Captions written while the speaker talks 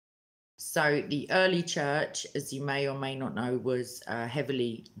So the early church, as you may or may not know, was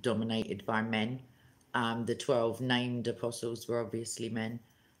heavily dominated by men. The 12 named apostles were obviously men,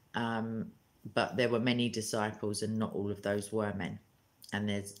 but there were many disciples, and not all of those were men. And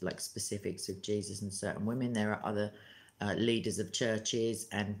there's like specifics of Jesus and certain women. There are other leaders of churches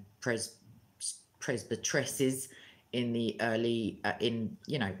and presbytresses in the early,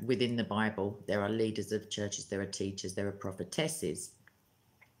 within the Bible. There are leaders of churches, there are teachers, there are prophetesses.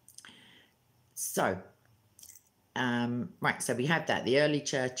 So, so we have that. The early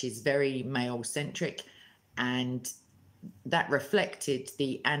church is very male-centric, and that reflected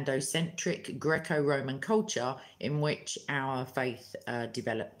the Androcentric Greco-Roman culture in which our faith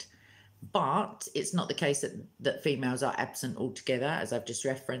developed. But it's not the case that females are absent altogether, as I've just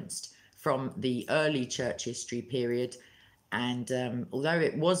referenced, from the early church history period. And although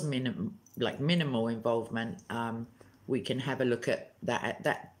it was minimal involvement, we can have a look at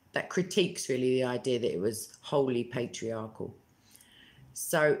that critiques really the idea that it was wholly patriarchal.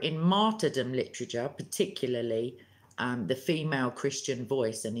 So in martyrdom literature, particularly, the female Christian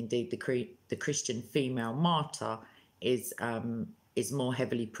voice, and indeed the Christian female martyr, is more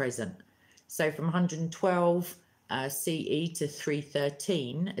heavily present. So from 112 CE to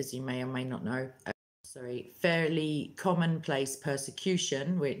 313, as you may or may not know, fairly commonplace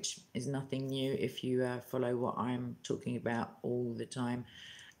persecution, which is nothing new if you follow what I'm talking about all the time.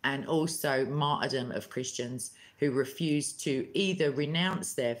 And also martyrdom of Christians who refused to either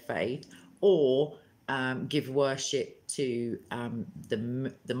renounce their faith or give worship to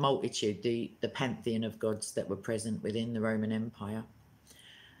the multitude, the pantheon of gods that were present within the Roman Empire.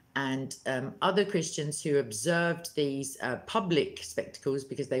 And other Christians who observed these public spectacles,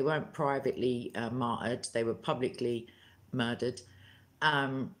 because they weren't privately martyred, they were publicly murdered,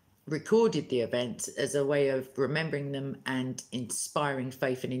 recorded the event as a way of remembering them and inspiring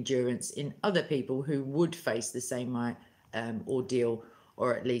faith and endurance in other people who would face the same ordeal,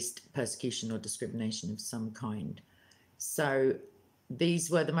 or at least persecution or discrimination of some kind. So these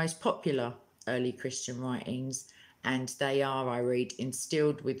were the most popular early Christian writings, and they are, I read,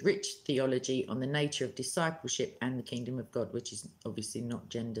 instilled with rich theology on the nature of discipleship and the kingdom of God, which is obviously not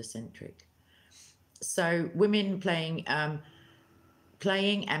gender-centric. So women playing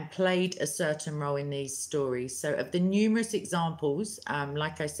and played a certain role in these stories. So of the numerous examples,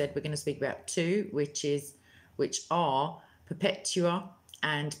 like I said, we're going to speak about two, which are Perpetua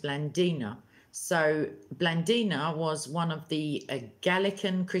and Blandina. So Blandina was one of the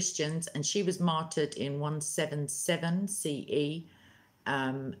Gallican Christians, and she was martyred in 177 CE.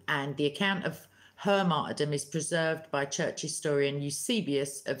 And the account of her martyrdom is preserved by church historian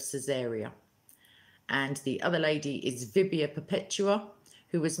Eusebius of Caesarea. And the other lady is Vibia Perpetua,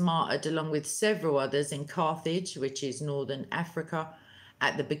 who was martyred along with several others in Carthage, which is northern Africa,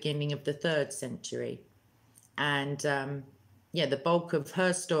 at the beginning of the 3rd century. And the bulk of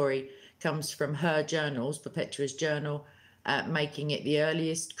her story comes from her journals, Perpetua's journal, making it the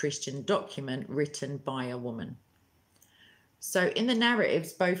earliest Christian document written by a woman. So in the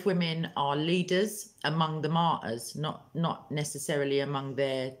narratives, both women are leaders among the martyrs, not necessarily among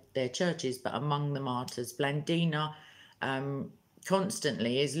their churches, but among the martyrs. Blandina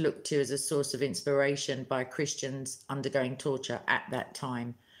constantly is looked to as a source of inspiration by Christians undergoing torture at that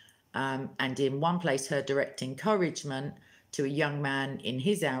time. And in one place, her direct encouragement to a young man in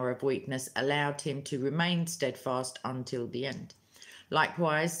his hour of weakness allowed him to remain steadfast until the end.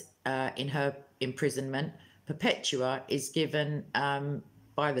 Likewise, in her imprisonment, Perpetua is given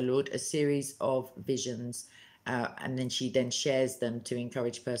by the Lord a series of visions, and then she shares them to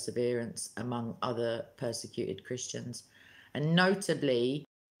encourage perseverance among other persecuted Christians, and notably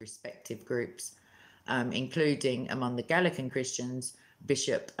respective groups, including among the Gallican Christians,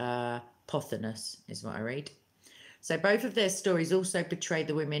 Bishop Pothinus is what I read. So both of their stories also portray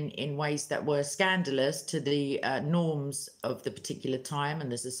the women in ways that were scandalous to the norms of the particular time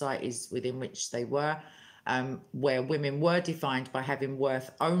and the societies within which they were, where women were defined by having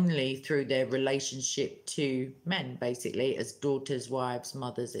worth only through their relationship to men, basically, as daughters, wives,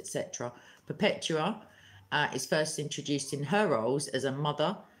 mothers, etc. Perpetua is first introduced in her roles as a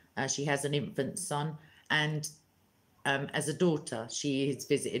mother. She has an infant son, and as a daughter, she is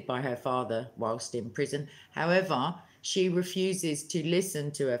visited by her father whilst in prison. However, she refuses to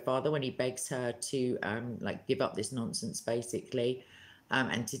listen to her father when he begs her to give up this nonsense, basically,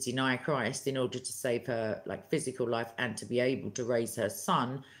 and to deny Christ in order to save her physical life and to be able to raise her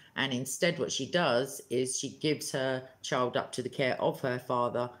son. And instead, what she does is she gives her child up to the care of her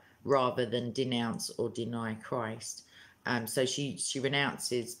father rather than denounce or deny Christ. So she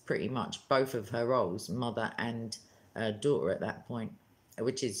renounces pretty much both of her roles, mother and daughter, at that point,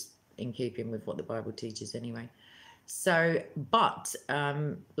 which is in keeping with what the Bible teaches anyway. So, but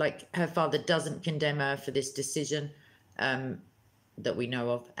like her father doesn't condemn her for this decision that we know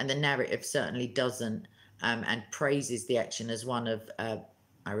of, and the narrative certainly doesn't, and praises the action as one of,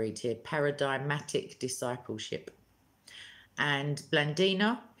 I read here, paradigmatic discipleship. And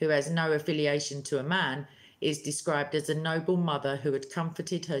Blandina, who has no affiliation to a man, is described as a noble mother who had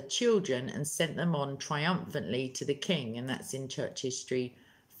comforted her children and sent them on triumphantly to the king, and that's in Church History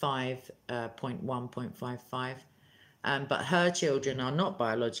 5.1.55. But her children are not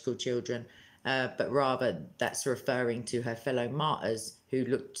biological children, but rather that's referring to her fellow martyrs who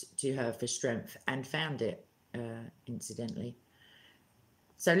looked to her for strength and found it, incidentally.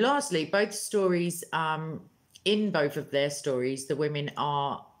 So lastly, both stories, in both of their stories, the women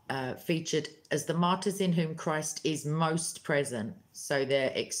are featured as the martyrs in whom Christ is most present. So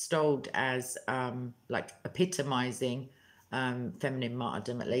they're extolled as like epitomizing feminine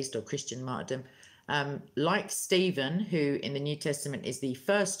martyrdom, at least, or Christian martyrdom. Like Stephen, who in the New Testament is the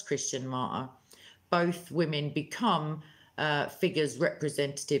first Christian martyr, both women become figures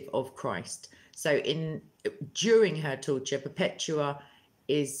representative of Christ. So during her torture, Perpetua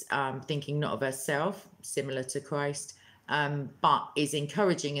is thinking not of herself, similar to Christ, but is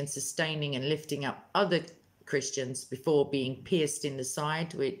encouraging and sustaining and lifting up other Christians before being pierced in the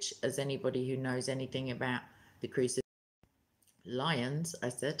side, which, as anybody who knows anything about the crucifixion, lions, I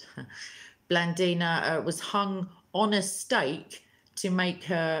said, Blandina was hung on a stake to make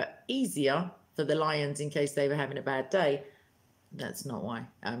her easier for the lions in case they were having a bad day. That's not why,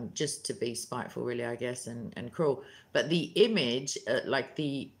 just to be spiteful, really, I guess, and cruel. But the image, like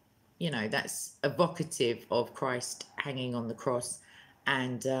that's evocative of Christ hanging on the cross.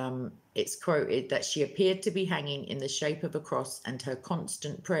 And it's quoted that she appeared to be hanging in the shape of a cross, and her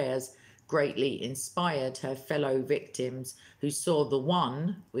constant prayers greatly inspired her fellow victims who saw the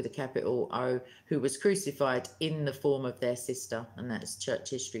one, with a capital O, who was crucified in the form of their sister. And that's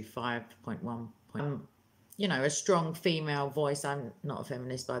Church History 5.1. A strong female voice, I'm not a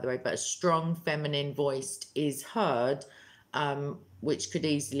feminist, by the way, but a strong feminine voice is heard, which could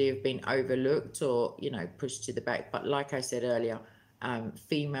easily have been overlooked or, pushed to the back. But like I said earlier,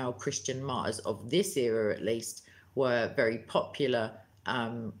 female Christian martyrs of this era, at least, were very popular.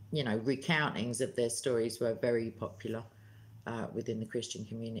 Recountings of their stories were very popular within the Christian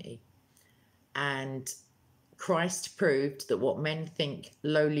community. And Christ proved that what men think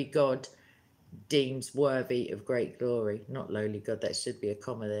lowly God deems worthy of great glory. Not lowly God, that should be a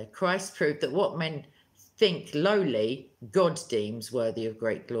comma there. Christ proved that what men think lowly, God deems worthy of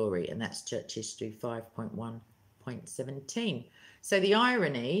great glory. And that's Church History 5.1.17. So the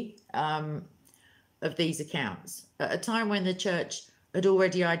irony of these accounts, at a time when the church had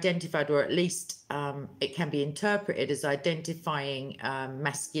already identified, or at least it can be interpreted as identifying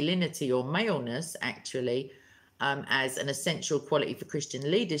masculinity or maleness, actually, as an essential quality for Christian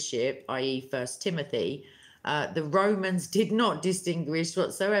leadership, i.e. 1 Timothy, the Romans did not distinguish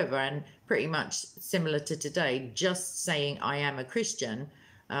whatsoever, and pretty much similar to today, just saying I am a Christian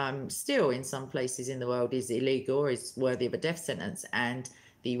still in some places in the world is illegal or is worthy of a death sentence. And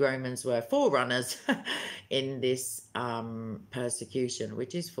the Romans were forerunners in this persecution,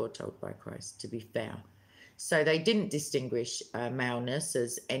 which is foretold by Christ, to be fair. So they didn't distinguish maleness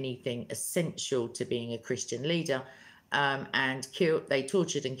as anything essential to being a Christian leader, and they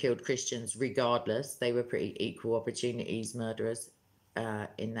tortured and killed Christians regardless. They were pretty equal opportunities murderers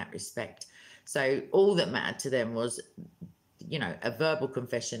in that respect. So all that mattered to them was, a verbal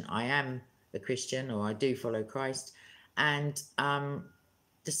confession, I am a Christian, or I do follow Christ. And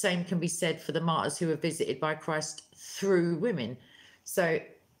the same can be said for the martyrs who were visited by Christ through women. So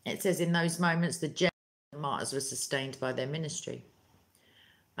it says in those moments, the martyrs were sustained by their ministry.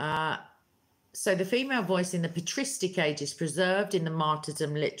 So the female voice in the patristic age is preserved in the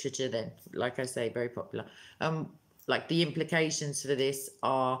martyrdom literature then, like I say, very popular. Like the implications for this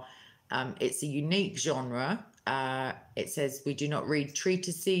are, it's a unique genre. It says we do not read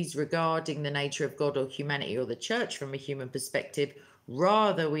treatises regarding the nature of God or humanity or the church from a human perspective.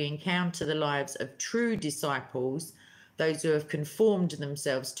 Rather, we encounter the lives of true disciples, those who have conformed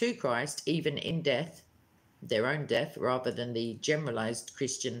themselves to Christ, even in death, their own death, rather than the generalized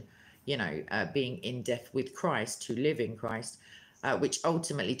Christian, being in death with Christ, who live in Christ, which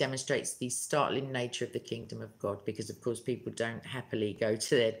ultimately demonstrates the startling nature of the kingdom of God, because, of course, people don't happily go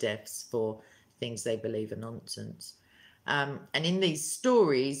to their deaths for things they believe are nonsense. And in these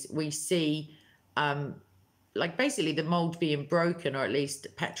stories, we see like basically the mold being broken, or at least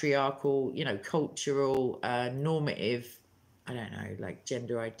patriarchal, cultural, normative, I don't know, like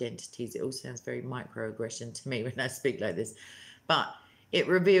gender identities. It all sounds very microaggression to me when I speak like this. But it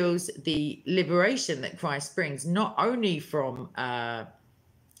reveals the liberation that Christ brings, not only from,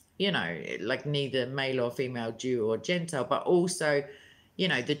 you know, like neither male or female, Jew or Gentile, but also, you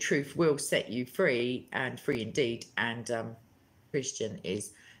know, the truth will set you free, and free indeed. And Christian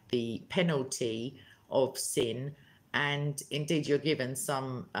is the penalty of sin. And indeed, you're given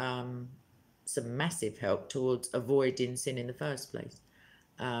some massive help towards avoiding sin in the first place,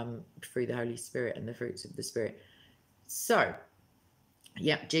 through the Holy Spirit and the fruits of the Spirit. So,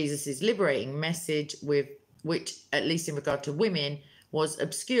 yeah, Jesus' liberating message, with which, at least in regard to women, was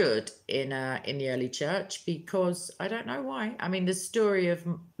obscured in the early church, because I don't know why. I mean, the story of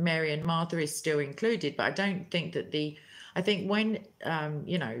Mary and Martha is still included, but I don't think that I think when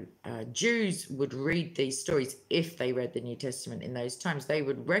you know, Jews would read these stories, if they read the New Testament in those times, they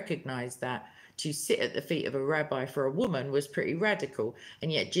would recognize that to sit at the feet of a rabbi for a woman was pretty radical,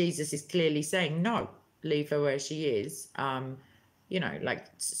 and yet Jesus is clearly saying, no, leave her where she is. You know, like,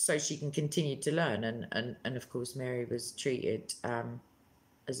 so she can continue to learn. And of course, Mary was treated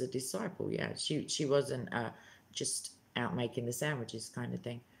as a disciple. Yeah, she wasn't just out making the sandwiches kind of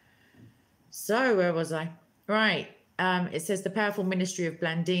thing. So where was I? Right. It says the powerful ministry of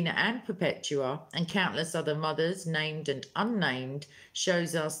Blandina and Perpetua and countless other mothers, named and unnamed,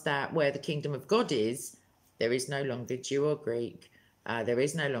 shows us that where the kingdom of God is, there is no longer Jew or Greek. There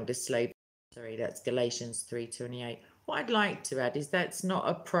is no longer slave. Sorry, that's Galatians 3:28. What I'd like to add is that's not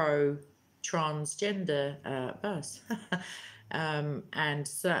a pro-transgender verse. And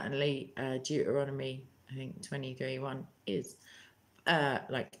certainly Deuteronomy, I think 23:1 is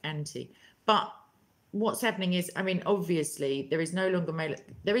like anti. But what's happening is, I mean, obviously there is no longer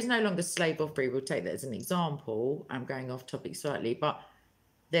slave or free. We'll take that as an example. I'm going off topic slightly, but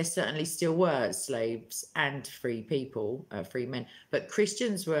there certainly still were slaves and free people, free men. But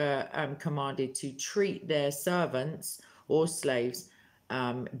Christians were commanded to treat their servants or slaves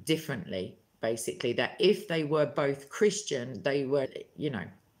differently, basically. That if they were both Christian, they were, you know,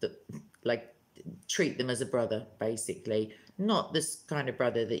 like, treat them as a brother, basically. Not this kind of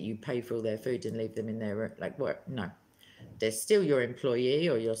brother that you pay for all their food and leave them in their, like, work. No. They're still your employee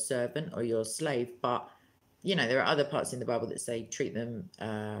or your servant or your slave, but you know, there are other parts in the Bible that say treat them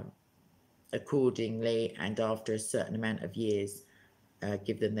accordingly, and after a certain amount of years,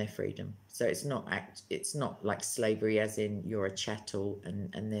 give them their freedom. So it's not like slavery, as in you're a chattel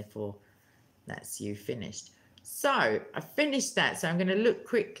and therefore that's you finished. So I finished that. So I'm going to look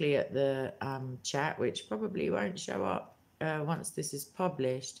quickly at the chat, which probably won't show up once this is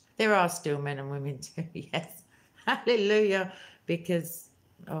published. There are still men and women too. Yes, hallelujah. Because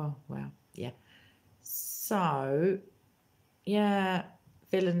oh wow, yeah. So, yeah,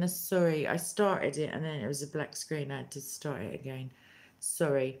 villainous, sorry. I started it and then it was a black screen. I had to start it again.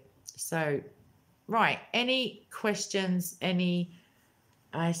 Sorry. So, right. Any questions? I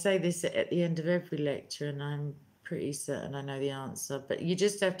say this at the end of every lecture and I'm pretty certain I know the answer, but you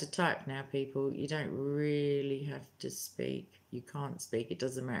just have to type now, people. You don't really have to speak. You can't speak. It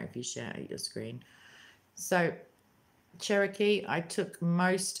doesn't matter if you shout at your screen. So, Cherokee, I took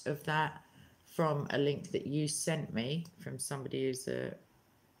most of that from a link that you sent me from somebody who's I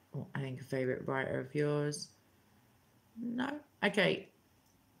think a favorite writer of yours. No? Okay.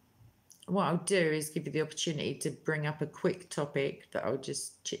 What I'll do is give you the opportunity to bring up a quick topic that I'll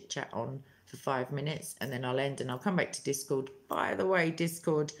just chit chat on for 5 minutes, and then I'll end and I'll come back to Discord. By the way,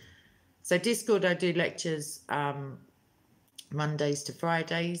 Discord. So Discord, I do lectures Mondays to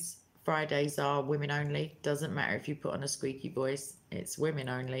Fridays. Fridays are women only. Doesn't matter if you put on a squeaky voice. It's women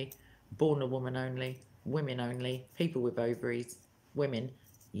only. Born a woman only, women only, people with ovaries, women,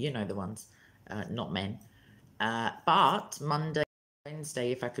 you know the ones, not men. But Monday,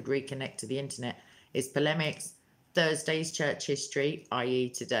 Wednesday, if I could reconnect to the internet, is polemics. Thursday's church history, i.e.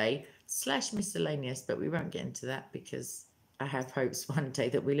 today, / miscellaneous, but we won't get into that because I have hopes one day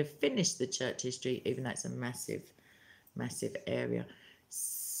that we'll have finished the church history, even though it's a massive, massive area.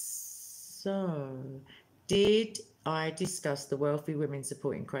 So, did I discuss the wealthy women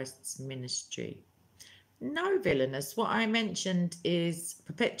supporting Christ's ministry? No, villainous. What I mentioned is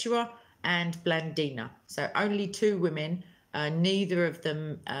Perpetua and Blandina. So only 2 women, neither of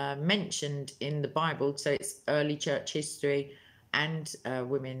them mentioned in the Bible. So it's early church history and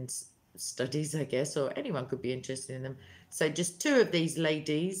women's studies, I guess, or anyone could be interested in them. So just 2 of these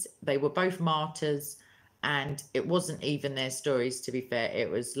ladies, they were both martyrs. And it wasn't even their stories, to be fair.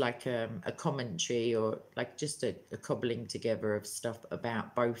 It was like a commentary, or like just a cobbling together of stuff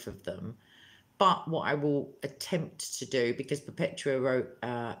about both of them. But what I will attempt to do, because Perpetua wrote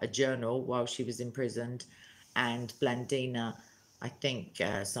a journal while she was imprisoned, and Blandina, I think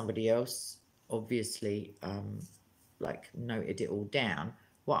somebody else obviously like noted it all down.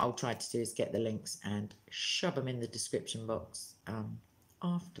 What I'll try to do is get the links and shove them in the description box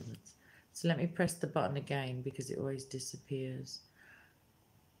afterwards. So let me press the button again because it always disappears.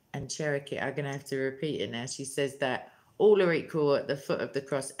 And Cherokee, I'm going to have to repeat it now. She says that all are equal at the foot of the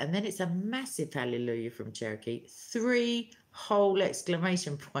cross. And then it's a massive hallelujah from Cherokee. 3 whole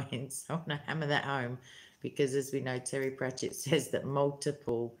exclamation points. I want to hammer that home because, as we know, Terry Pratchett says that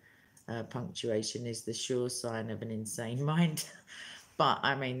multiple punctuation is the sure sign of an insane mind. But,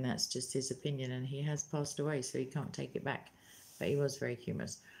 I mean, that's just his opinion, and he has passed away, so he can't take it back. But he was very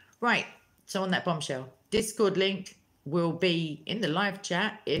humorous. Right, so on that bombshell, Discord link will be in the live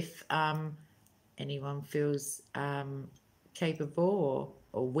chat if anyone feels capable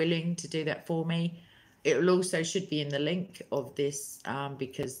or willing to do that for me. It will also should be in the link of this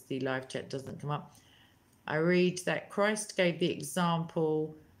because the live chat doesn't come up. I read that Christ gave the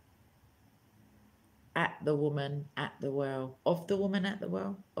example at the woman at the well, of the woman at the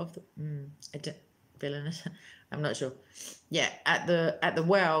well, of the villainous. I'm not sure. Yeah, at the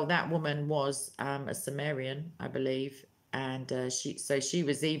well, that woman was a Sumerian, I believe, and she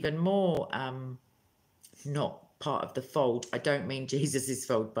was even more not part of the fold. I don't mean Jesus's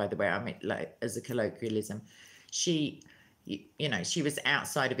fold, by the way. I mean, like, as a colloquialism, she, you know, she was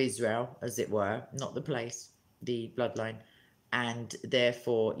outside of Israel, as it were, not the place, the bloodline, and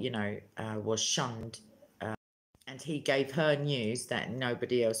therefore, you know, was shunned. And he gave her news that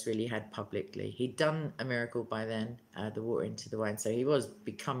nobody else really had publicly. He'd done a miracle by then, the water into the wine, so he was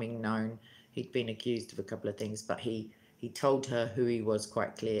becoming known. He'd been accused of a couple of things, but he told her who he was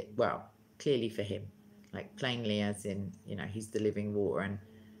quite clear. Well, clearly for him, like plainly, as in, you know, he's the living water, and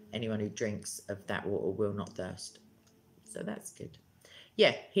anyone who drinks of that water will not thirst. So that's good.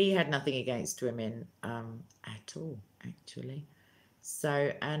 Yeah, he had nothing against women at all, actually.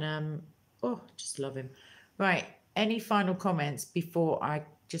 So, and oh, just love him. Right, any final comments before I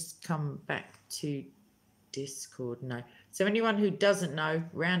just come back to Discord? No. So anyone who doesn't know,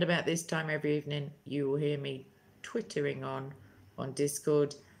 round about this time every evening, you will hear me twittering on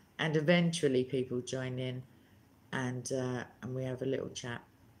Discord, and eventually people join in, and we have a little chat.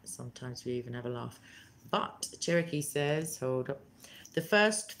 Sometimes we even have a laugh. But Cherokee says, hold up, the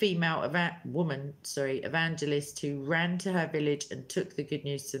first female evangelist who ran to her village and took the good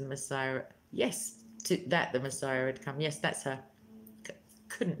news to the Messiah. Yes, that the Messiah had come. Yes, that's her.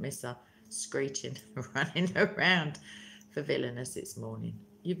 Couldn't miss her, screeching, running around for villainous this morning.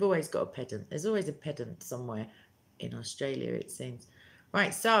 You've always got a pedant. There's always a pedant somewhere in Australia, it seems.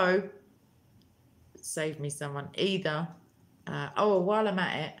 Right, so save me someone. Either, while I'm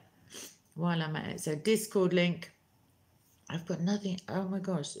at it, so Discord link. I've got nothing. Oh my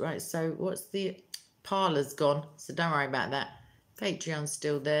gosh. Right, so what's the Parler's gone, so don't worry about that. Patreon's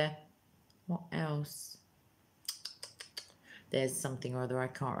still there. What else? There's something or other I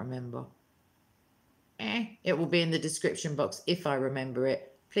can't remember. It will be in the description box if I remember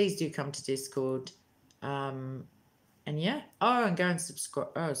it. Please do come to Discord. And yeah. Oh, and go and subscribe.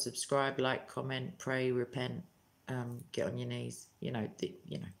 Oh, subscribe, like, comment, pray, repent, get on your knees. You know,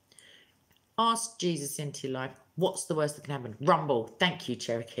 ask Jesus into your life. What's the worst that can happen? Rumble. Thank you,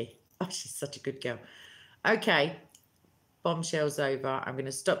 Cherokee. Oh, she's such a good girl. Okay. Bombshell's over. I'm going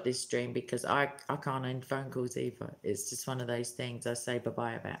to stop this stream because I can't end phone calls either. It's just one of those things. I say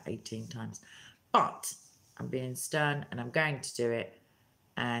bye-bye about 18 times. But I'm being stern and I'm going to do it.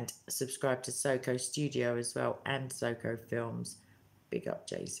 And subscribe to Soko Studio as well and Soko Films. Big up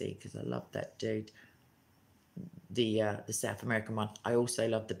JC because I love that dude. The South American one. I also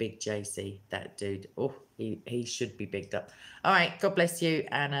love the big JC, that dude. Oh, he should be bigged up. All right. God bless you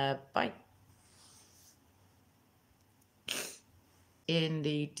and bye. In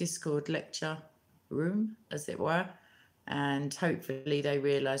the Discord lecture room, as it were, and hopefully they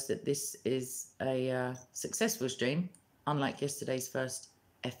realise that this is a successful stream, unlike yesterday's first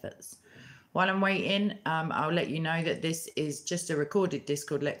efforts. While I'm waiting, I'll let you know that this is just a recorded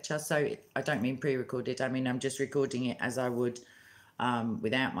Discord lecture, so I don't mean pre-recorded. I mean I'm just recording it as I would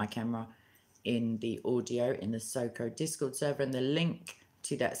without my camera in the audio in the Soko Discord server, and the link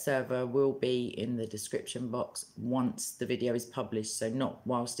to that server will be in the description box once the video is published, so not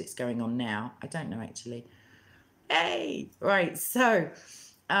whilst it's going on now. I don't know actually. Hey, right, so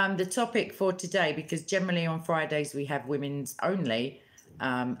the topic for today, because generally on Fridays we have women's only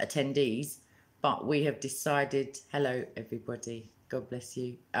attendees, but we have decided, hello everybody, God bless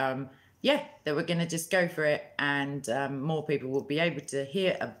you, yeah, that we're going to just go for it, and more people will be able to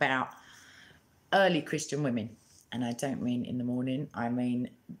hear about early Christian women. And I don't mean in the morning, I mean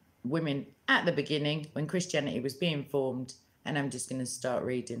women at the beginning when Christianity was being formed. And I'm just going to start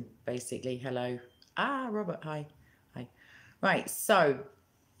reading basically. Hello. Robert, hi. Right, so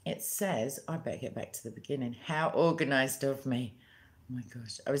it says, I better get back to the beginning. How organised of me. Oh my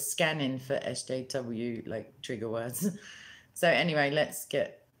gosh, I was scanning for SJW, like trigger words. So anyway, let's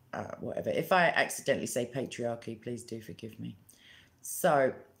get, whatever. If I accidentally say patriarchy, please do forgive me.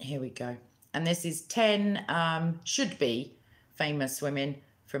 So here we go. And this is 10 should be famous women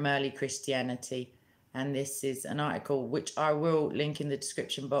from early Christianity. And this is an article which I will link in the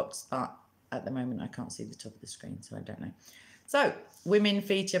description box. At the moment, I can't see the top of the screen, so I don't know. So women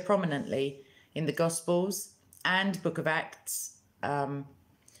feature prominently in the Gospels and Book of Acts in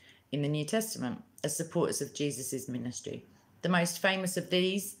the New Testament as supporters of Jesus's ministry. The most famous of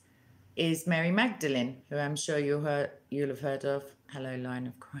these is Mary Magdalene, who I'm sure you'll have heard of. Hello, Lion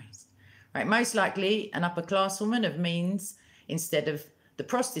of Christ. Right, most likely an upper class woman of means instead of the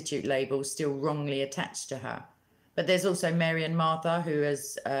prostitute label still wrongly attached to her. But there's also Mary and Martha, who,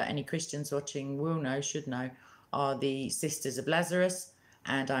 as any Christians watching will know, should know, are the sisters of Lazarus.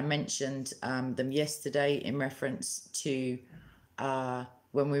 And I mentioned them yesterday in reference to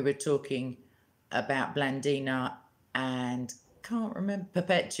when we were talking about Blandina and can't remember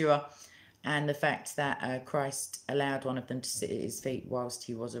Perpetua, and the fact that Christ allowed one of them to sit at his feet whilst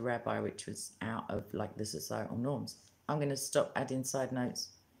he was a rabbi, which was out of like the societal norms. I'm going to stop adding side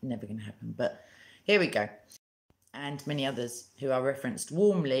notes. Never going to happen, but here we go. And many others who are referenced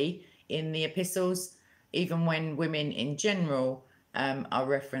warmly in the epistles, even when women in general are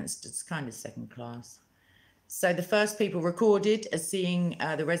referenced as kind of second class. So the first people recorded as seeing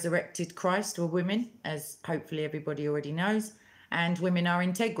the resurrected Christ were women, as hopefully everybody already knows. And women are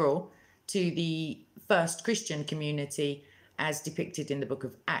integral to the first Christian community as depicted in the book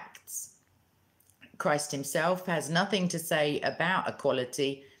of Acts. Christ himself has nothing to say about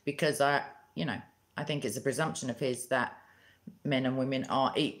equality because I think it's a presumption of his that men and women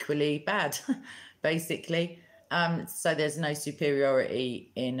are equally bad, basically. So there's no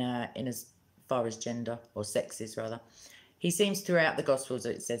superiority in as far as gender or sexes rather. He seems throughout the Gospels,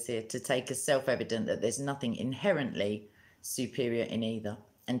 it says here, to take as self-evident that there's nothing inherently superior in either.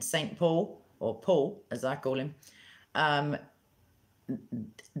 And St. Paul, or Paul as I call him,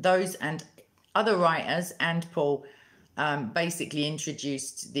 those and other writers and Paul basically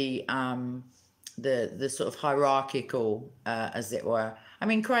introduced the sort of hierarchical, as it were. I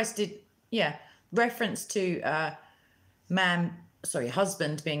mean, Christ did, reference to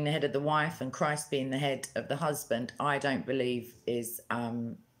husband being the head of the wife and Christ being the head of the husband, I don't believe is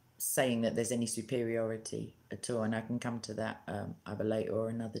saying that there's any superiority at all. And I can come to that either later or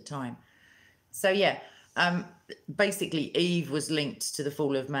another time. So, basically Eve was linked to the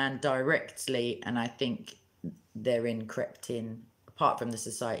fall of man directly. And I think therein crept in, apart from the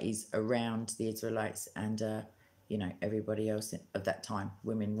societies around the Israelites and, everybody else of that time,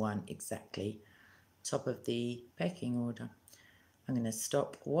 women weren't exactly top of the pecking order. I'm going to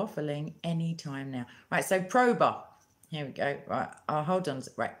stop waffling any time now. Right, so prober. Here we go. Right, hold on.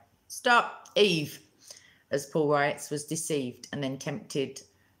 Right, stop. Eve, as Paul writes, was deceived and then tempted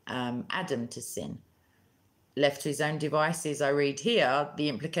Adam to sin. Left to his own devices, I read here, the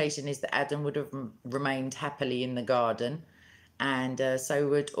implication is that Adam would have remained happily in the garden, and so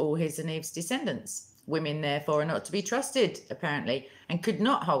would all his and Eve's descendants. Women, therefore, are not to be trusted, apparently, and could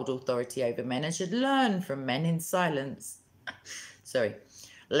not hold authority over men and should learn from men in silence. Sorry.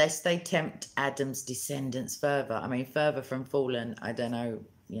 Lest they tempt Adam's descendants further. I mean, further from fallen, I don't know,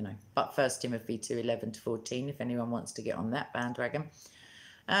 but 1 Timothy 2:11-14, if anyone wants to get on that bandwagon.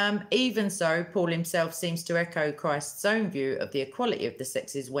 Even so, Paul himself seems to echo Christ's own view of the equality of the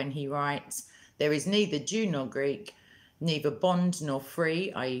sexes when he writes, there is neither Jew nor Greek, neither bond nor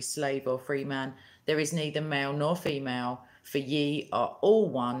free, i.e. slave or free man. There is neither male nor female, for ye are all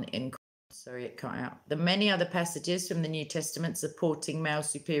one in Christ. Sorry, it cut out. The many other passages from the New Testament supporting male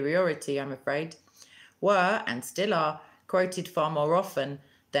superiority, I'm afraid, were and still are quoted far more often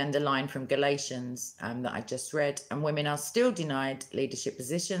than the line from Galatians that I just read. And women are still denied leadership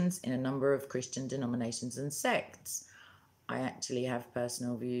positions in a number of Christian denominations and sects. I actually have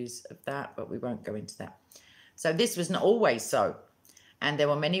personal views of that, but we won't go into that. So this was not always so. And there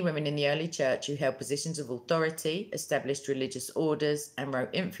were many women in the early church who held positions of authority, established religious orders, and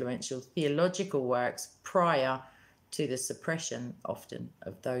wrote influential theological works prior to the suppression, often,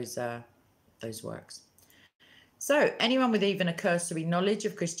 of those works. So anyone with even a cursory knowledge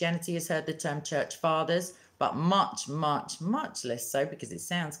of Christianity has heard the term church fathers, but much, much, much less so, because it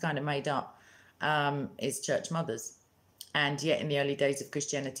sounds kind of made up, is church mothers. And yet in the early days of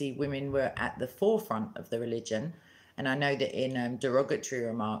Christianity, women were at the forefront of the religion. And I know that in derogatory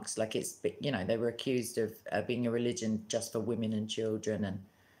remarks, like they were accused of being a religion just for women and children and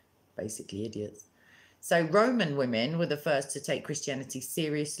basically idiots. So Roman women were the first to take Christianity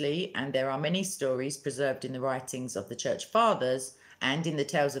seriously, and there are many stories preserved in the writings of the church fathers and in the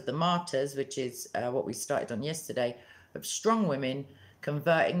tales of the martyrs, which is what we started on yesterday, of strong women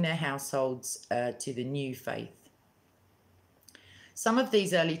converting their households to the new faith. Some of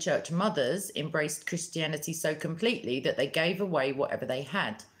these early church mothers embraced Christianity so completely that they gave away whatever they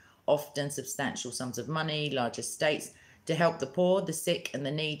had, often substantial sums of money, large estates, to help the poor, the sick, and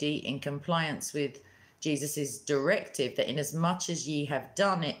the needy in compliance with Jesus' directive that inasmuch as ye have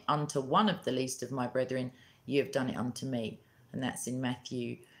done it unto one of the least of my brethren, ye have done it unto me. And that's in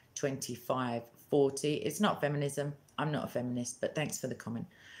Matthew 25:40. It's not feminism. I'm not a feminist, but thanks for the comment.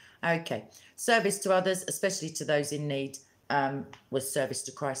 Okay. Service to others, especially to those in need, was service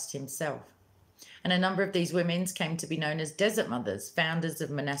to Christ himself. And a number of these women came to be known as desert mothers, founders of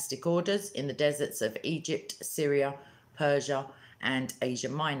monastic orders in the deserts of Egypt, Syria, Persia, and Asia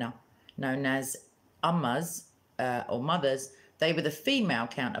Minor, known as Ummas or mothers. They were the female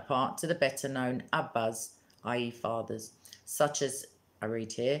counterpart to the better known Abbas, i.e. fathers, such as, I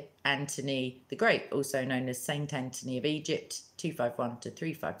read here, Antony the Great, also known as Saint Anthony of Egypt, 251 to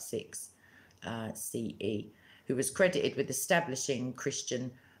 356 CE, who was credited with establishing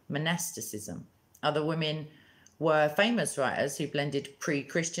Christian monasticism. Other women were famous writers who blended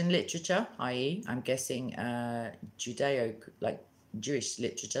pre-Christian literature, i.e., I'm guessing Jewish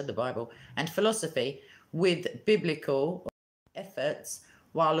literature, the Bible, and philosophy with biblical efforts,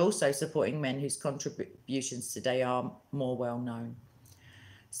 while also supporting men whose contributions today are more well known.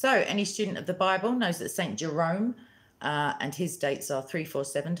 So any student of the Bible knows that St. Jerome, and his dates are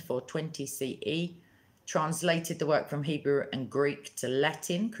 347 to 420 CE, translated the work from Hebrew and Greek to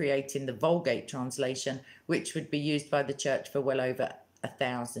Latin, creating the Vulgate translation, which would be used by the church for well over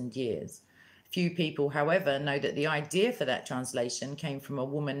 1,000 years. Few people, however, know that the idea for that translation came from a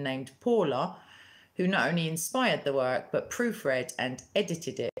woman named Parler, who not only inspired the work, but proofread and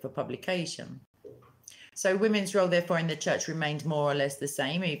edited it for publication. So women's role, therefore, in the church remained more or less the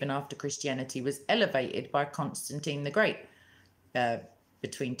same, even after Christianity was elevated by Constantine the Great,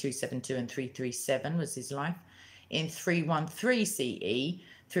 between 272 and 337 was his life, in 313 CE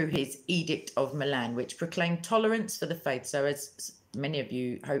through his Edict of Milan, which proclaimed tolerance for the faith. So as many of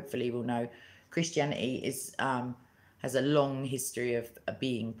you hopefully will know, Christianity is has a long history of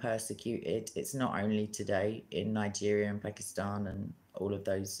being persecuted. It's not only today in Nigeria and Pakistan and all of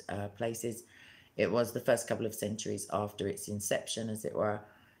those places. It was the first couple of centuries after its inception, as it were.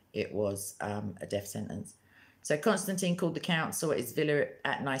 It was a death sentence. So Constantine called the council at his villa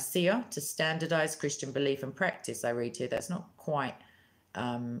at Nicaea to standardize Christian belief and practice. I read here that's not quite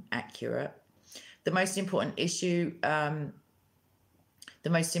accurate. The most important issues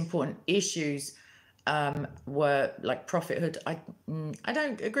were like prophethood. I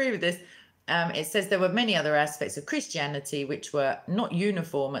don't agree with this. It says there were many other aspects of Christianity which were not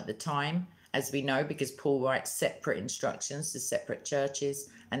uniform at the time, as we know, because Paul writes separate instructions to separate churches,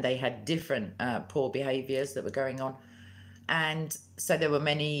 and they had different poor behaviors that were going on. And so there were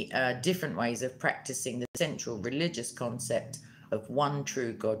many different ways of practicing the central religious concept of one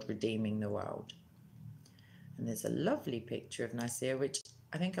true God redeeming the world. And there's a lovely picture of Nicaea, which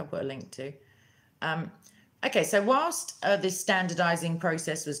I think I'll put a link to. Okay, so whilst this standardizing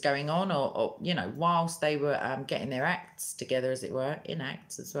process was going on, or you know, whilst they were getting their acts together, as it were, in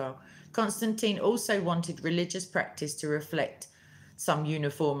Acts as well, Constantine also wanted religious practice to reflect some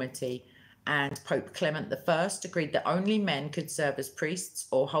uniformity, and Pope Clement I agreed that only men could serve as priests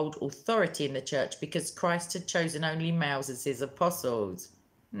or hold authority in the church because Christ had chosen only males as his apostles.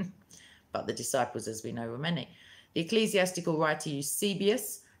 But the disciples, as we know, were many. The ecclesiastical writer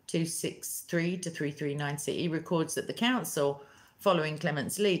Eusebius, 263 to 339 CE, records that the council, following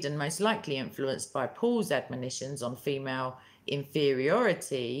Clement's lead and most likely influenced by Paul's admonitions on female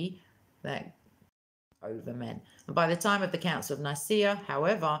inferiority, that over men. And by the time of the Council of Nicaea,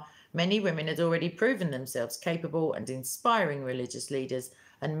 however, many women had already proven themselves capable and inspiring religious leaders,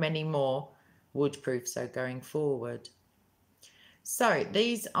 and many more would prove so going forward. So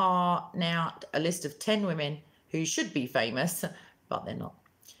these are now a list of 10 women who should be famous, but they're not.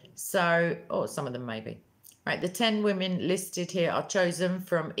 So, or some of them maybe. Right, the 10 women listed here are chosen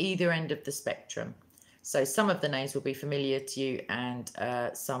from either end of the spectrum. So some of the names will be familiar to you, and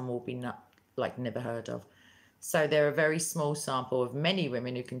some will be not, like never heard of. So they're a very small sample of many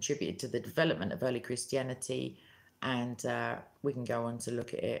women who contributed to the development of early Christianity, and we can go on to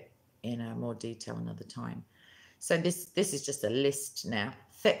look at it in more detail another time. So this is just a list now.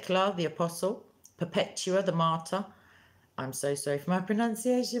 Thecla, the apostle, Perpetua, the martyr. I'm so sorry for my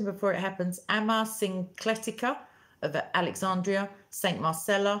pronunciation before it happens. Amma Syncletica of Alexandria, Saint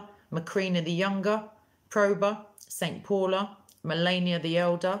Marcella, Macrina the Younger, Proba, St. Paula, Melania the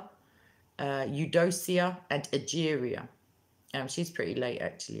Elder, Eudocia, and Egeria. She's pretty late,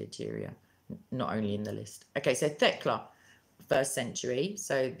 actually, Egeria, not only in the list. Okay, so Thecla, 1st century,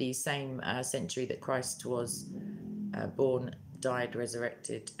 so the same century that Christ was born, died,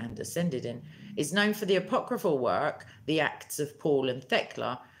 resurrected, and ascended in, is known for the apocryphal work, The Acts of Paul and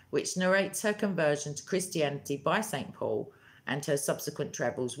Thecla, which narrates her conversion to Christianity by St. Paul and her subsequent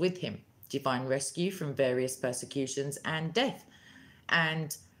travels with him, divine rescue from various persecutions and death,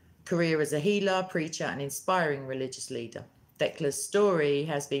 and career as a healer, preacher, and inspiring religious leader. Thecla's story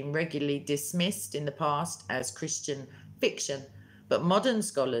has been regularly dismissed in the past as Christian fiction, but modern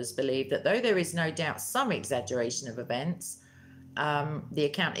scholars believe that though there is no doubt some exaggeration of events, the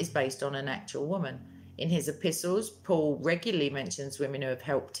account is based on an actual woman. In his epistles, Paul regularly mentions women who have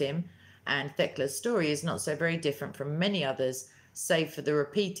helped him, and Thecla's story is not so very different from many others, save for the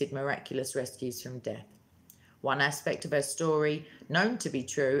repeated miraculous rescues from death. One aspect of her story, known to be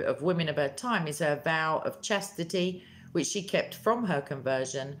true of women of her time, is her vow of chastity, which she kept from her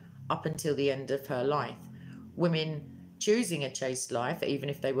conversion up until the end of her life. Women choosing a chaste life, even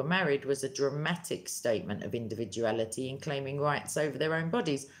if they were married, was a dramatic statement of individuality in claiming rights over their own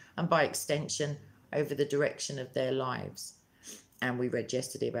bodies and, by extension, over the direction of their lives. And we read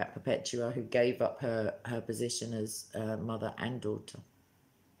yesterday about Perpetua, who gave up her position as mother and daughter.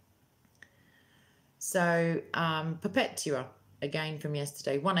 So Perpetua, again from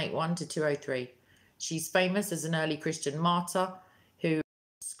yesterday, 181 to 203. She's famous as an early Christian martyr who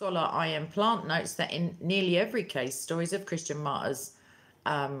scholar I.M. Plant notes that in nearly every case, stories of Christian martyrs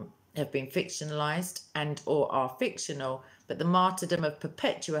have been fictionalized and or are fictional, but the martyrdom of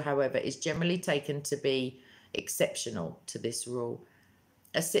Perpetua, however, is generally taken to be exceptional to this rule.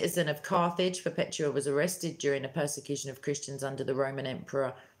 A citizen of Carthage, Perpetua was arrested during a persecution of Christians under the Roman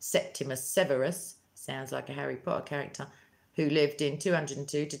Emperor Septimus Severus, sounds like a Harry Potter character, who lived in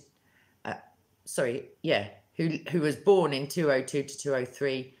 202 to, who was born in 202 to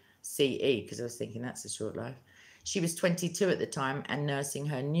 203 CE, because I was thinking that's a short life. She was 22 at the time and nursing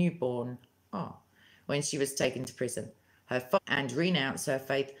her newborn when she was taken to prison. Her father and renounced her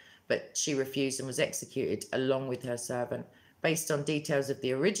faith, but she refused and was executed along with her servant. Based on details of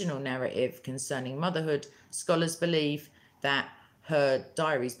the original narrative concerning motherhood, scholars believe that her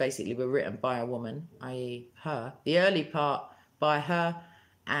diaries basically were written by a woman, i.e. her. The early part by her,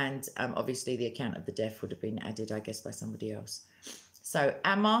 and obviously the account of the death would have been added, I guess, by somebody else. So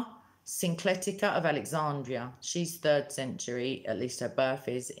Amma Syncletica of Alexandria, she's 3rd century, at least her birth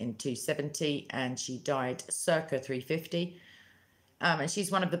is in 270, and she died circa 350. And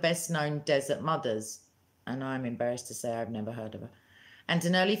she's one of the best known desert mothers, and I'm embarrassed to say I've never heard of her, and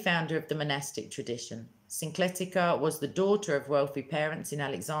an early founder of the monastic tradition. Syncletica was the daughter of wealthy parents in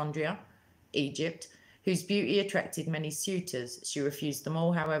Alexandria, Egypt, whose beauty attracted many suitors. She refused them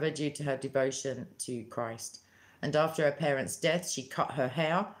all, however, due to her devotion to Christ. And after her parents' death, she cut her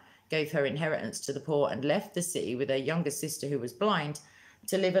hair, gave her inheritance to the poor, and left the city with her younger sister, who was blind,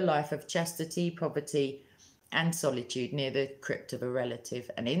 to live a life of chastity, poverty, and solitude near the crypt of a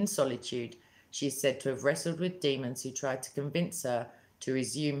relative. And in solitude, she is said to have wrestled with demons who tried to convince her to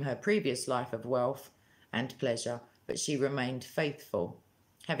resume her previous life of wealth and pleasure, but she remained faithful.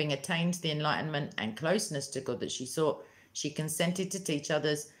 Having attained the enlightenment and closeness to God that she sought, she consented to teach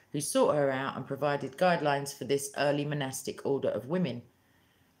others who sought her out and provided guidelines for this early monastic order of women.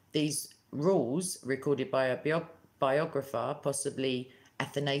 These rules, recorded by a biographer, possibly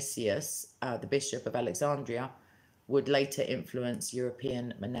Athanasius, the Bishop of Alexandria, would later influence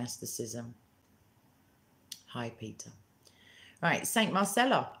European monasticism. Hi, Peter. Right, Saint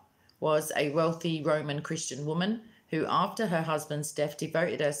Marcella was a wealthy Roman Christian woman who, after her husband's death,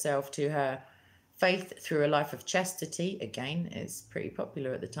 devoted herself to her faith through a life of chastity. Again, it's pretty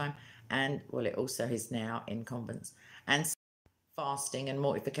popular at the time, and well, it also is now in convents, and fasting and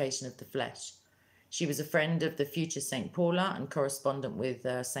mortification of the flesh. She was a friend of the future St. Paula and correspondent with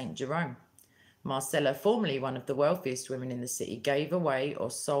St. Jerome. Marcella, formerly one of the wealthiest women in the city, gave away or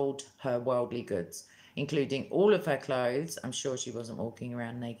sold her worldly goods, including all of her clothes. I'm sure she wasn't walking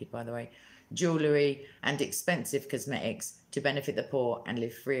around naked, by the way, jewellery and expensive cosmetics, to benefit the poor and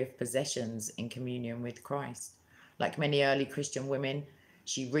live free of possessions in communion with Christ. Like many early Christian women,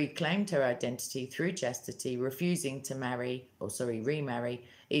 she reclaimed her identity through chastity, refusing to remarry,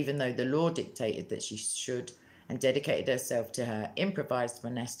 even though the law dictated that she should, and dedicated herself to her improvised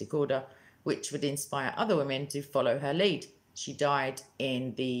monastic order, which would inspire other women to follow her lead. She died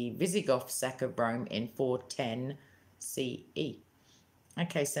in the Visigoth sack of Rome in 410 CE.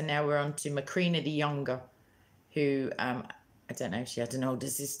 Okay, so now we're on to Macrina the Younger, who, I don't know if she had an older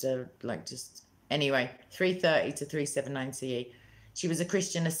sister, like just Anyway, 330 to 379 CE. She was a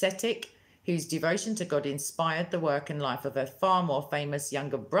Christian ascetic whose devotion to God inspired the work and life of her far more famous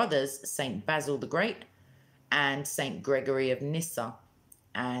younger brothers, Saint Basil the Great and Saint Gregory of Nyssa.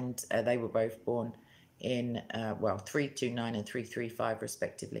 And they were both born in, 329 and 335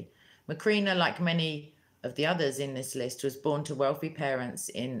 respectively. Macrina, like many of the others in this list, was born to wealthy parents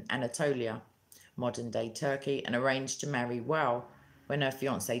in Anatolia, modern-day Turkey, and arranged to marry well. When her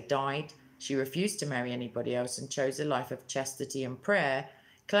fiancé died, she refused to marry anybody else and chose a life of chastity and prayer,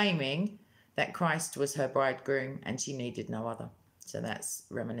 claiming that Christ was her bridegroom and she needed no other. So that's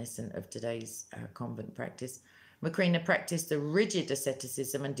reminiscent of today's convent practice. Macrina practiced a rigid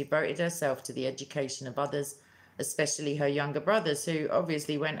asceticism and devoted herself to the education of others, especially her younger brothers, who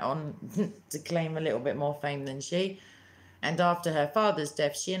obviously went on to claim a little bit more fame than she. And after her father's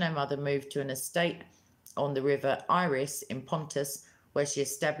death, she and her mother moved to an estate on the river Iris in Pontus, where she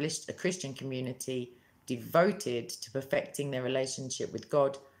established a Christian community devoted to perfecting their relationship with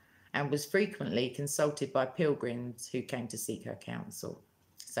God, and was frequently consulted by pilgrims who came to seek her counsel.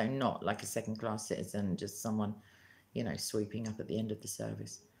 So not like a second-class citizen, just someone, sweeping up at the end of the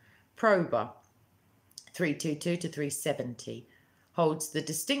service. Proba, 322 to 370, holds the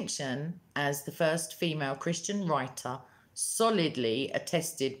distinction as the first female Christian writer solidly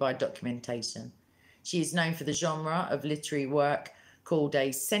attested by documentation. She is known for the genre of literary work called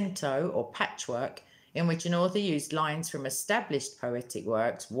a cento or patchwork, in which an author used lines from established poetic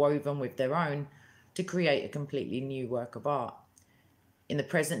works woven with their own to create a completely new work of art. In the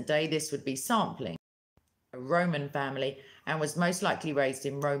present day, this would be sampling. A Roman family, and was most likely raised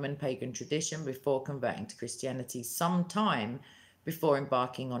in Roman pagan tradition before converting to Christianity some time before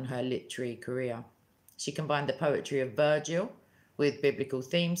embarking on her literary career. She combined the poetry of Virgil with biblical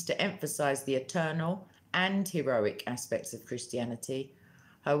themes to emphasize the eternal and heroic aspects of Christianity.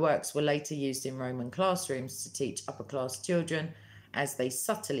 Her works were later used in Roman classrooms to teach upper-class children, as they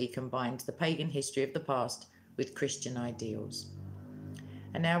subtly combined the pagan history of the past with Christian ideals.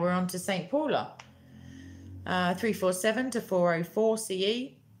 And now we're on to St. Paula. 347 to 404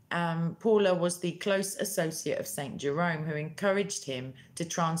 CE. Paula was the close associate of St. Jerome, who encouraged him to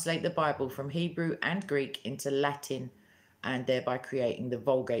translate the Bible from Hebrew and Greek into Latin, and thereby creating the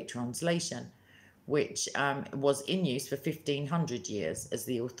Vulgate translation, which was in use for 1500 years as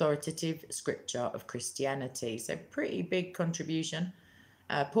the authoritative scripture of Christianity. So pretty big contribution.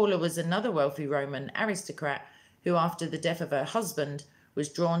 Paula was another wealthy Roman aristocrat who, after the death of her husband, was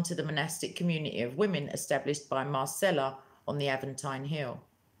drawn to the monastic community of women established by Marcella on the Aventine Hill.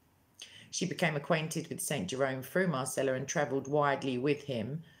 She became acquainted with St. Jerome through Marcella and travelled widely with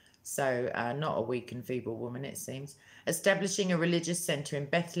him, so not a weak and feeble woman, it seems, establishing a religious centre in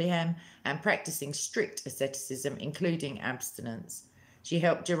Bethlehem and practising strict asceticism, including abstinence. She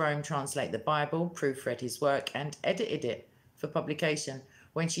helped Jerome translate the Bible, proofread his work, and edited it for publication.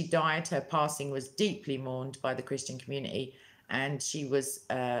 When she died, her passing was deeply mourned by the Christian community, and she was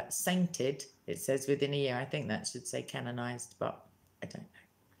sainted, it says, within a year. I think that should say canonized, but I don't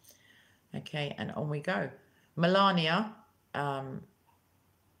know. Okay, and on we go. Melania,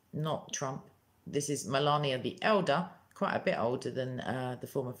 not Trump. This is Melania the Elder, quite a bit older than the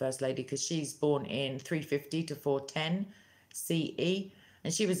former First Lady, because she's born in 350 to 410 CE,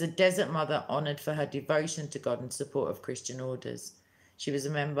 and she was a desert mother honoured for her devotion to God and support of Christian orders. She was a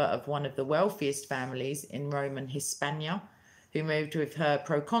member of one of the wealthiest families in Roman Hispania, who moved with her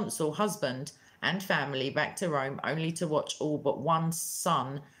proconsul husband and family back to Rome, only to watch all but one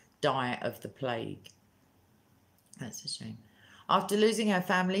son die of the plague. That's a shame. After losing her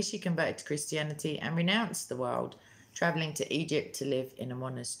family, she converted to Christianity and renounced the world, travelling to Egypt to live in a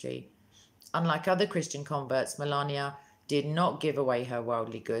monastery. Unlike other Christian converts, Melania did not give away her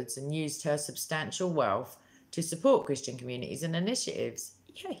worldly goods and used her substantial wealth to support Christian communities and initiatives.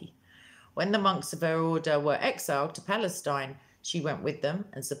 Yay! When the monks of her order were exiled to Palestine, she went with them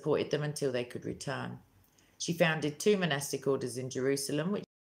and supported them until they could return. She founded 2 monastic orders in Jerusalem,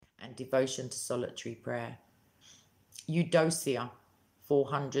 and devotion to solitary prayer. Eudocia,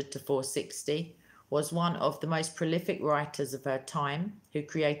 400 to 460, was one of the most prolific writers of her time, who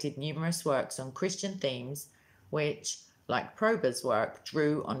created numerous works on Christian themes, which, like Proba's work,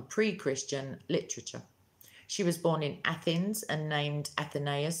 drew on pre-Christian literature. She was born in Athens and named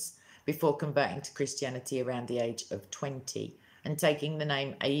Athenaeus before converting to Christianity around the age of 20 and taking the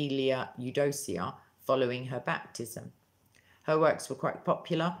name Aelia Eudocia following her baptism. Her works were quite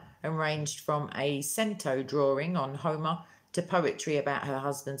popular and ranged from a cento drawing on Homer to poetry about her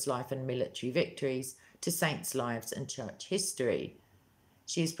husband's life and military victories to saints' lives and church history.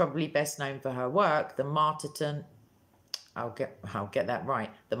 She is probably best known for her work, the Martyrdom, I'll get that right,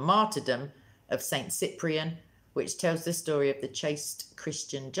 the Martyrdom of Saint Cyprian, which tells the story of the chaste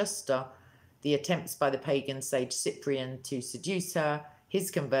Christian Justa, the attempts by the pagan sage Cyprian to seduce her, his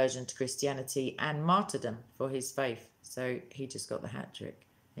conversion to Christianity, and martyrdom for his faith. So he just got the hat trick,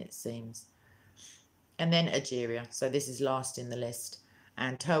 it seems. And then Egeria. So this is last in the list.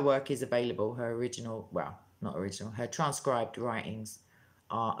 And her work is available. Her original, well, not original, her transcribed writings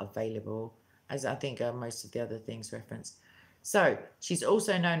are available, as I think are most of the other things referenced. So she's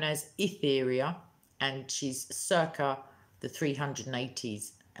also known as Etheria, and she's circa the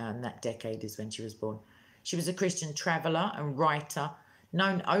 380s, and that decade is when she was born. She was a Christian traveller and writer,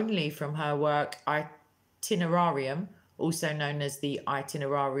 known only from her work Itinerarium, also known as the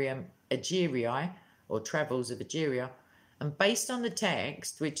Itinerarium Egeriae, or Travels of Egeria. And based on the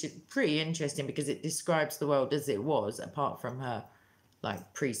text, which is pretty interesting because it describes the world as it was, apart from her,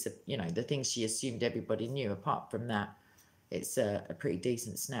 like, the things she assumed everybody knew. Apart from that, it's a pretty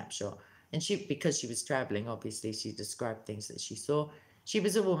decent snapshot. And because she was traveling, obviously, she described things that she saw. She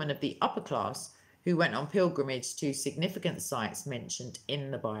was a woman of the upper class who went on pilgrimage to significant sites mentioned in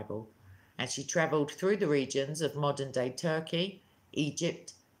the Bible. And she traveled through the regions of modern-day Turkey,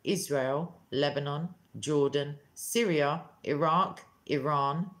 Egypt, Israel, Lebanon, Jordan, Syria, Iraq,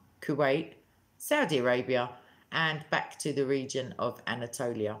 Iran, Kuwait, Saudi Arabia, and back to the region of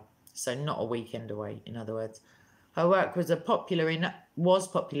Anatolia. So not a weekend away, in other words. Her work was popular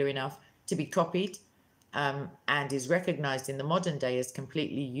enough to be copied, and is recognized in the modern day as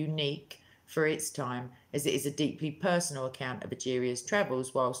completely unique for its time, as it is a deeply personal account of Egeria's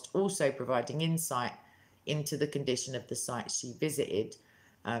travels, whilst also providing insight into the condition of the sites she visited,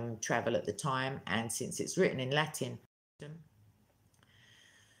 travel at the time, and since it's written in Latin.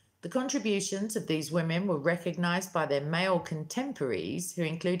 The contributions of these women were recognised by their male contemporaries, who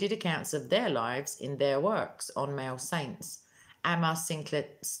included accounts of their lives in their works on male saints. Amma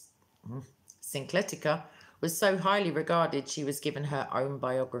Syncletica was so highly regarded she was given her own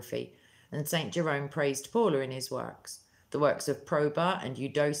biography, and St. Jerome praised Paula in his works. The works of Proba and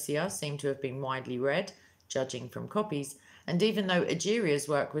Eudocia seem to have been widely read, judging from copies, and even though Egeria's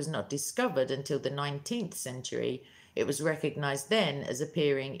work was not discovered until the 19th century, it was recognised then as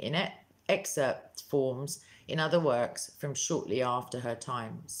appearing in excerpt forms in other works from shortly after her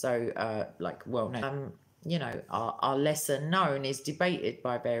time. So, well known. Our lesser known is debated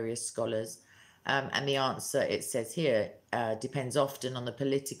by various scholars, and the answer, it says here, depends often on the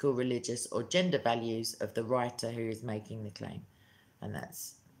political, religious, or gender values of the writer who is making the claim. And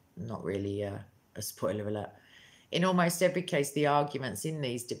that's not really a spoiler alert. In almost every case, the arguments in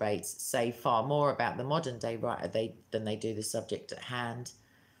these debates say far more about the modern day writer than they do the subject at hand.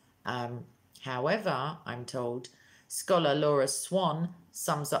 However, I'm told, scholar Laura Swan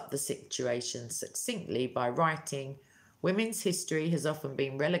sums up the situation succinctly by writing, "Women's history has often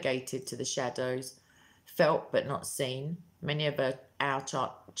been relegated to the shadows, felt but not seen. Many of our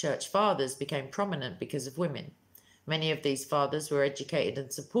church fathers became prominent because of women. Many of these fathers were educated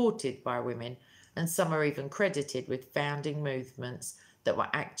and supported by women, and some are even credited with founding movements that were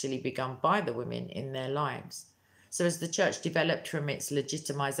actually begun by the women in their lives. So as the church developed from its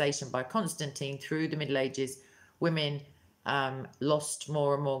legitimization by Constantine through the Middle Ages, women lost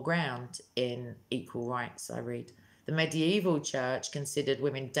more and more ground in equal rights," I read. "The medieval church considered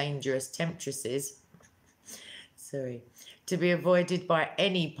women dangerous temptresses, to be avoided by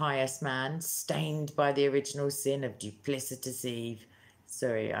any pious man, stained by the original sin of duplicitous Eve."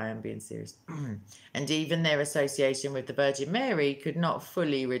 Sorry, I am being serious. "And even their association with the Virgin Mary could not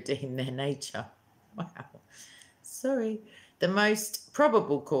fully redeem their nature." Wow. Sorry. "The most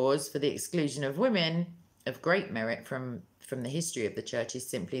probable cause for the exclusion of women of great merit from the history of the church is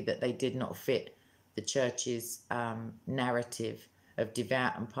simply that they did not fit the church's narrative of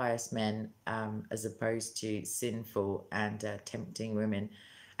devout and pious men as opposed to sinful and tempting women.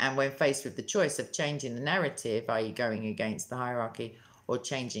 And when faced with the choice of changing the narrative, i.e. going against the hierarchy, or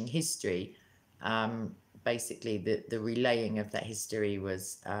changing history, basically the relaying of that history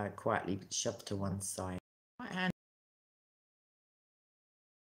was quietly shoved to one side." Right hand